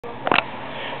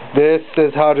This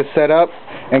is how to set up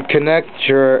and connect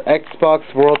your Xbox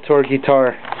World Tour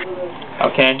guitar.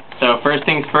 Okay, so first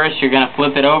things first, you're going to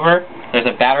flip it over. There's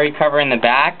a battery cover in the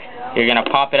back. You're going to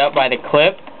pop it up by the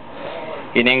clip.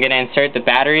 You're then going to insert the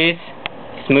batteries,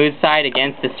 smooth side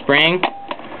against the spring.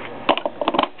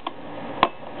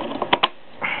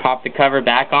 Pop the cover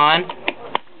back on.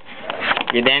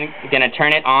 You're then going to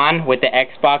turn it on with the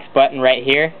Xbox button right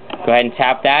here. Go ahead and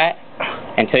tap that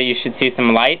until you should see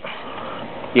some lights.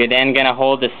 You're then going to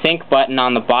hold the sync button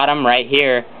on the bottom right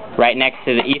here, right next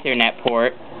to the Ethernet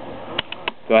port.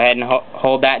 Go ahead and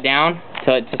hold that down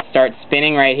until it just starts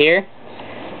spinning right here.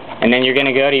 And then you're going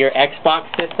to go to your Xbox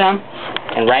system,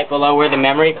 and right below where the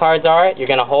memory cards are, you're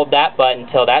going to hold that button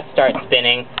until that starts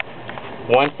spinning.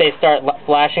 Once they start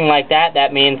flashing like that,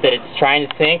 that means that it's trying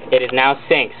to sync. It is now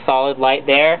synced. Solid light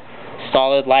there,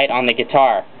 solid light on the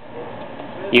guitar.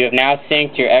 You have now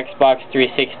synced your Xbox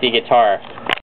 360 guitar.